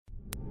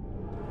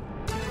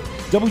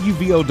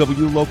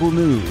WVOW Local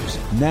News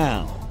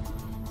now.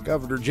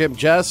 Governor Jim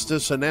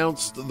Justice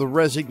announced the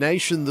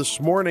resignation this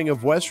morning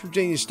of West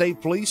Virginia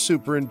State Police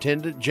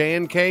Superintendent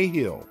Jan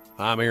Cahill.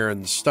 I'm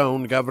Aaron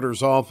Stone. The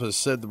governor's office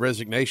said the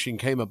resignation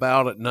came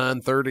about at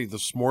 9:30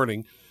 this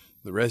morning.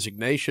 The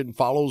resignation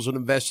follows an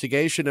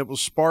investigation that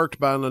was sparked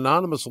by an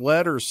anonymous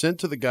letter sent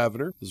to the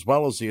governor, as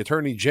well as the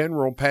Attorney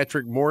General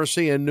Patrick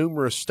Morrissey and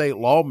numerous state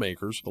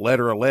lawmakers. The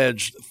letter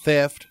alleged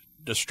theft,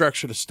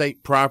 destruction of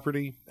state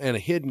property, and a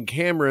hidden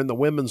camera in the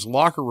women's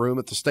locker room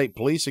at the State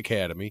Police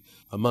Academy,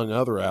 among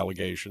other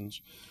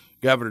allegations.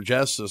 Governor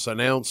Justice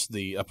announced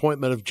the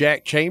appointment of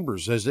Jack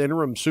Chambers as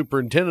interim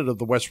superintendent of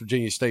the West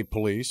Virginia State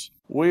Police.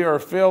 We are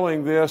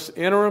filling this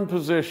interim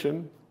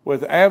position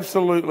with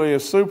absolutely a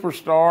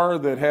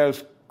superstar that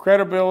has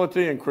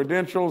credibility and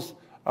credentials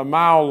a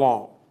mile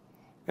long,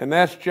 and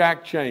that's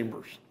Jack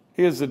Chambers.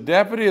 He is the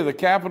deputy of the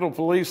Capitol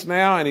Police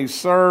now, and he's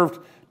served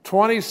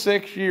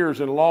 26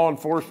 years in law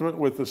enforcement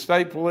with the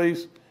state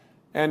police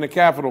and the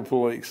Capitol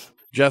Police.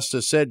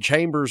 Justice said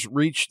Chambers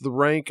reached the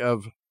rank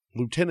of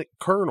lieutenant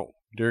colonel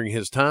during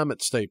his time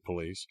at state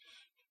police.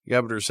 The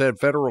governor said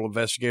federal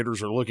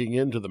investigators are looking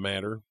into the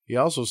matter. He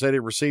also said he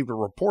received a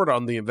report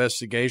on the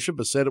investigation,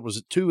 but said it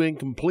was too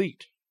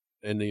incomplete,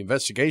 and the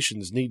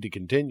investigations need to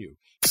continue.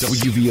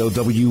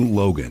 WVOW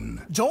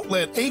Logan. Don't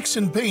let aches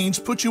and pains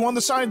put you on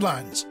the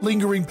sidelines.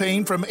 Lingering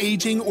pain from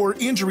aging or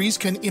injuries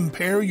can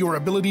impair your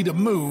ability to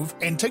move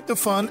and take the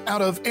fun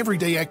out of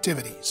everyday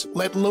activities.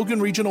 Let Logan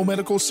Regional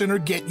Medical Center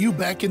get you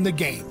back in the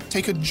game.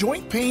 Take a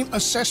joint pain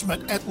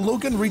assessment at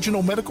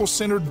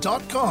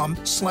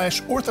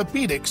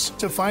loganregionalmedicalcenter.com/orthopedics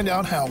to find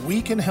out how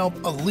we can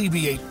help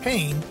alleviate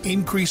pain,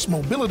 increase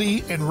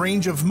mobility and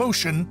range of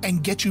motion,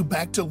 and get you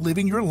back to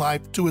living your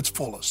life to its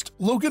fullest.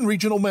 Logan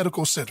Regional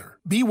Medical Center.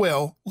 Be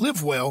well,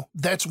 live well,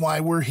 that's why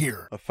we're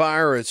here. A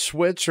fire at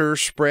Switzer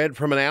spread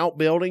from an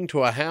outbuilding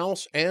to a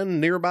house and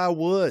nearby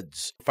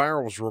woods. The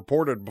fire was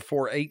reported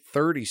before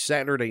 8:30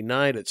 Saturday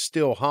night at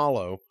Still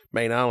Hollow.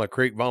 Main Island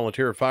Creek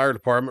Volunteer Fire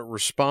Department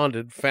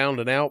responded, found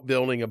an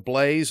outbuilding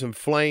ablaze and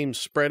flames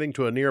spreading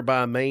to a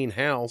nearby main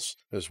house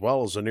as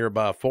well as a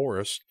nearby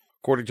forest.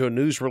 According to a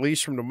news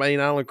release from the Main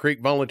Island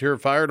Creek Volunteer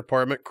Fire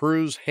Department,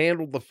 crews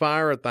handled the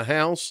fire at the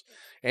house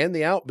and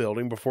the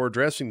outbuilding before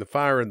addressing the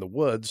fire in the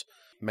woods.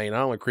 Main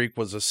Island Creek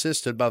was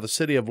assisted by the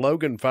City of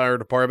Logan Fire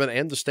Department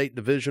and the State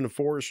Division of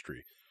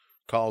Forestry.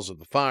 Cause of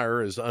the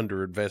fire is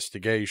under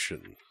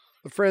investigation.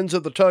 The Friends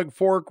of the Tug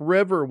Fork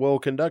River will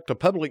conduct a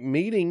public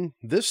meeting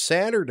this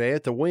Saturday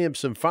at the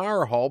Williamson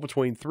Fire Hall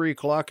between 3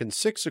 o'clock and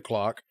 6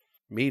 o'clock.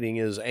 The meeting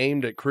is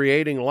aimed at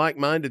creating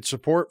like-minded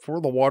support for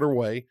the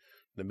waterway.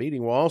 The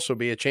meeting will also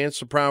be a chance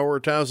to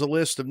prioritize a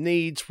list of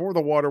needs for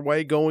the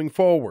waterway going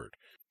forward.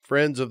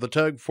 Friends of the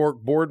Tug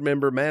Fork board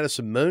member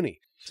Madison Mooney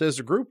says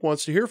the group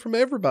wants to hear from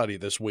everybody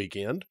this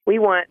weekend. We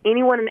want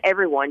anyone and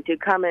everyone to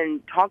come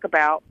and talk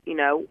about,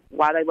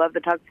 why they love the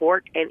Tug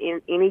Fork and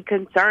any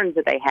concerns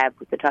that they have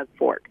with the Tug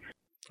Fork.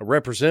 A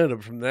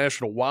representative from the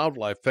National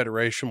Wildlife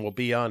Federation will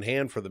be on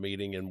hand for the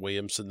meeting in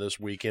Williamson this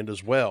weekend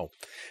as well.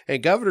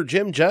 And Governor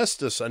Jim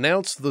Justice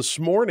announced this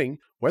morning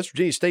West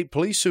Virginia State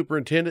Police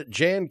Superintendent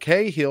Jan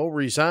Cahill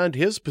resigned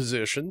his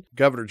position.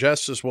 Governor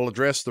Justice will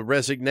address the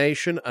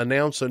resignation,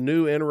 announce a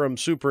new interim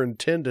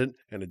superintendent,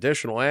 and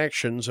additional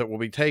actions that will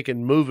be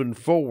taken moving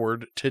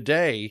forward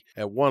today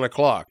at 1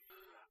 o'clock.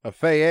 A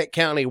Fayette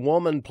County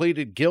woman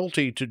pleaded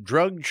guilty to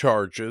drug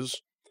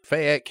charges.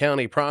 Fayette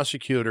County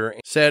prosecutor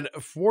said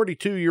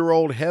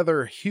 42-year-old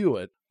Heather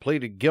Hewitt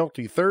pleaded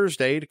guilty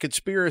Thursday to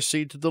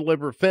conspiracy to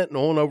deliver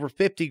fentanyl and over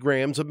 50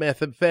 grams of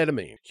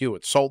methamphetamine.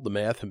 Hewitt sold the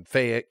meth in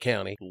Fayette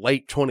County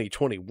late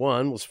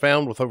 2021, was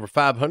found with over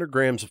 500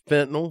 grams of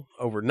fentanyl,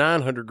 over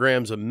 900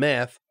 grams of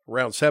meth,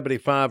 around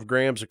 75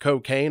 grams of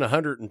cocaine,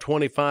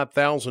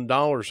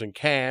 $125,000 in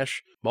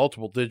cash,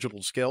 multiple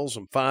digital scales,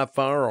 and 5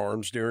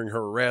 firearms during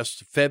her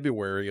arrest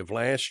February of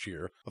last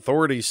year.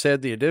 Authorities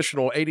said the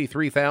additional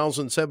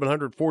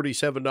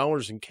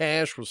 $83,747 in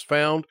cash was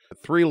found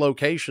at 3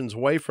 locations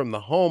away from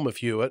the home of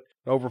Hewitt,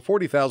 over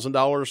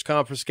 $40,000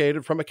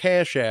 confiscated from a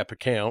Cash App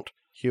account.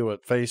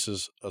 Hewitt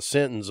faces a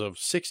sentence of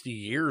 60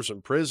 years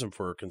in prison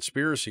for a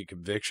conspiracy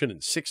conviction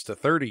and 6 to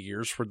 30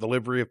 years for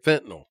delivery of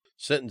fentanyl.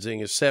 Sentencing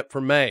is set for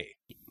May.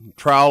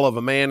 Trial of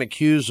a man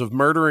accused of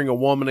murdering a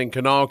woman in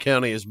Kanawha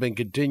County has been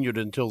continued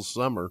until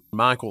summer.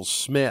 Michael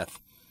Smith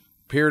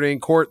appeared in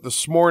court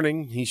this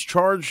morning. He's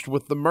charged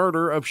with the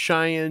murder of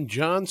Cheyenne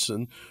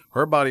Johnson.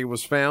 Her body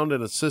was found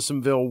in a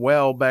Sissonville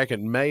well back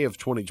in May of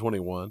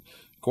 2021.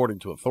 According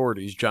to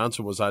authorities,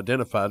 Johnson was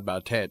identified by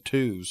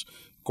tattoos.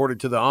 According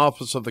to the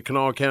Office of the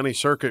Kanawha County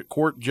Circuit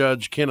Court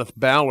Judge Kenneth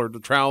Ballard, the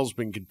trial has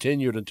been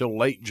continued until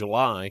late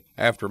July.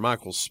 After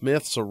Michael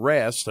Smith's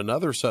arrest,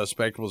 another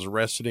suspect was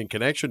arrested in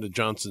connection to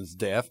Johnson's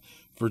death,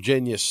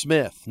 Virginia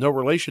Smith, no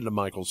relation to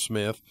Michael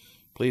Smith,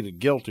 pleaded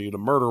guilty to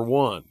murder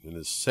one and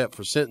is set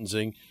for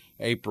sentencing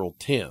April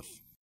 10th.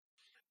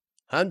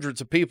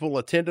 Hundreds of people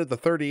attended the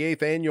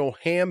 38th Annual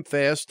Ham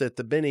Fest at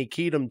the Benny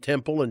Keatum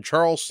Temple in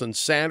Charleston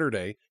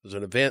Saturday. It was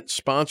an event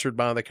sponsored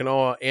by the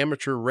Kanawha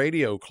Amateur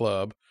Radio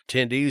Club.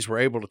 Attendees were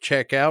able to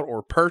check out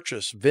or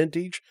purchase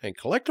vintage and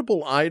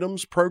collectible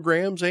items,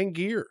 programs, and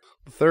gear.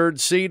 The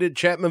third-seeded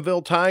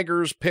Chapmanville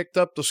Tigers picked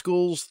up the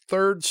school's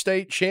third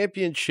state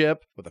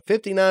championship with a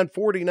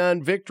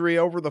 59-49 victory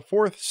over the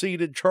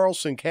fourth-seeded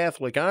Charleston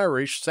Catholic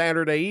Irish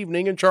Saturday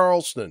evening in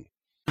Charleston.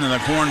 And the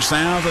corn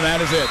sounds, and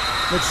that is it.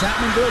 The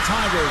Chapmanville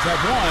Tigers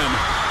have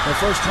won their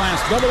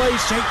first-class AA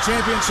state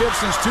championship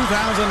since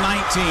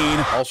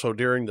 2019. Also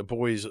during the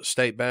boys'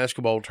 state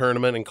basketball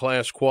tournament in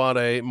Class Quad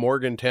A,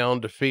 Morgantown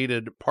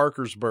defeated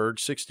Parkersburg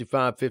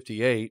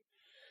 65-58.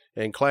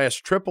 In Class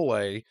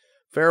AAA,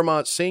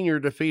 Fairmont Senior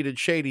defeated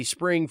Shady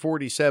Spring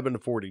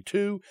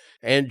 47-42,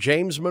 and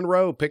James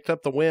Monroe picked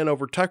up the win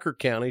over Tucker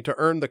County to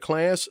earn the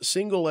Class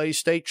Single A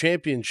state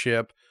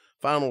championship.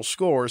 Final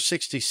score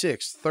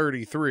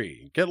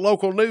 66-33. Get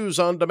local news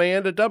on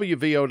demand at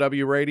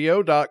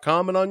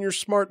WVOWradio.com and on your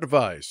smart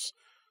device.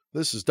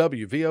 This is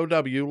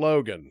WVOW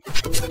Logan.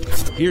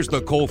 Here's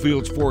the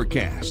Coalfields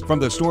forecast from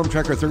the Storm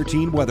Tracker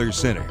 13 Weather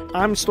Center.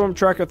 I'm Storm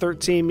Tracker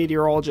 13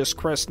 meteorologist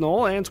Chris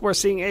Knoll, and we're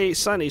seeing a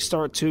sunny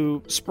start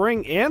to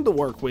spring and the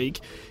work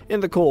week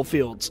in the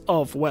coalfields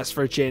of West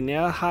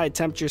Virginia. High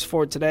temperatures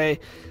for today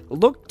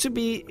look to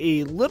be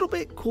a little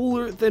bit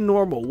cooler than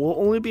normal. We'll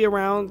only be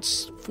around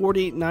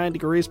 49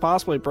 degrees,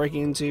 possibly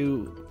breaking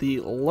into the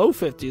low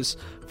 50s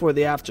for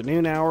the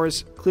afternoon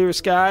hours. Clear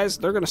skies,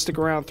 they're going to stick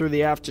around through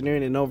the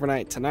afternoon and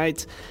overnight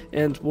tonight,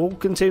 and we'll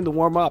continue to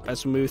warm up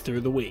as we move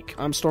through the week.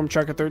 I'm Storm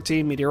Tracker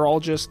 13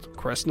 meteorologist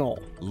Chris Knoll.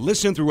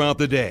 Listen throughout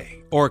the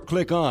day or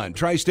click on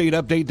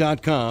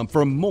tristateupdate.com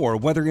for more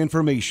weather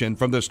information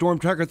from the Storm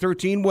Tracker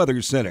 13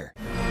 Weather Center.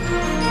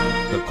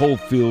 The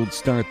Coalfields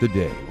start the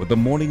day with the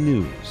morning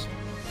news.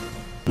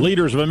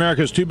 Leaders of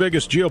America's two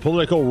biggest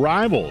geopolitical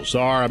rivals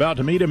are about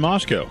to meet in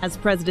Moscow. As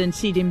President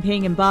Xi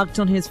Jinping embarked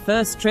on his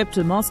first trip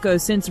to Moscow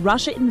since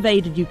Russia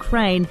invaded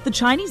Ukraine, the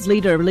Chinese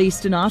leader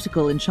released an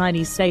article in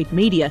Chinese state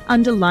media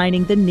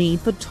underlining the need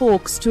for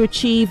talks to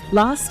achieve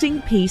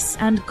lasting peace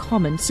and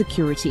common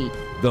security.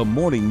 The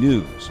morning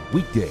news,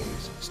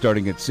 weekdays,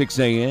 starting at 6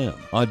 a.m.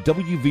 on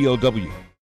WVOW.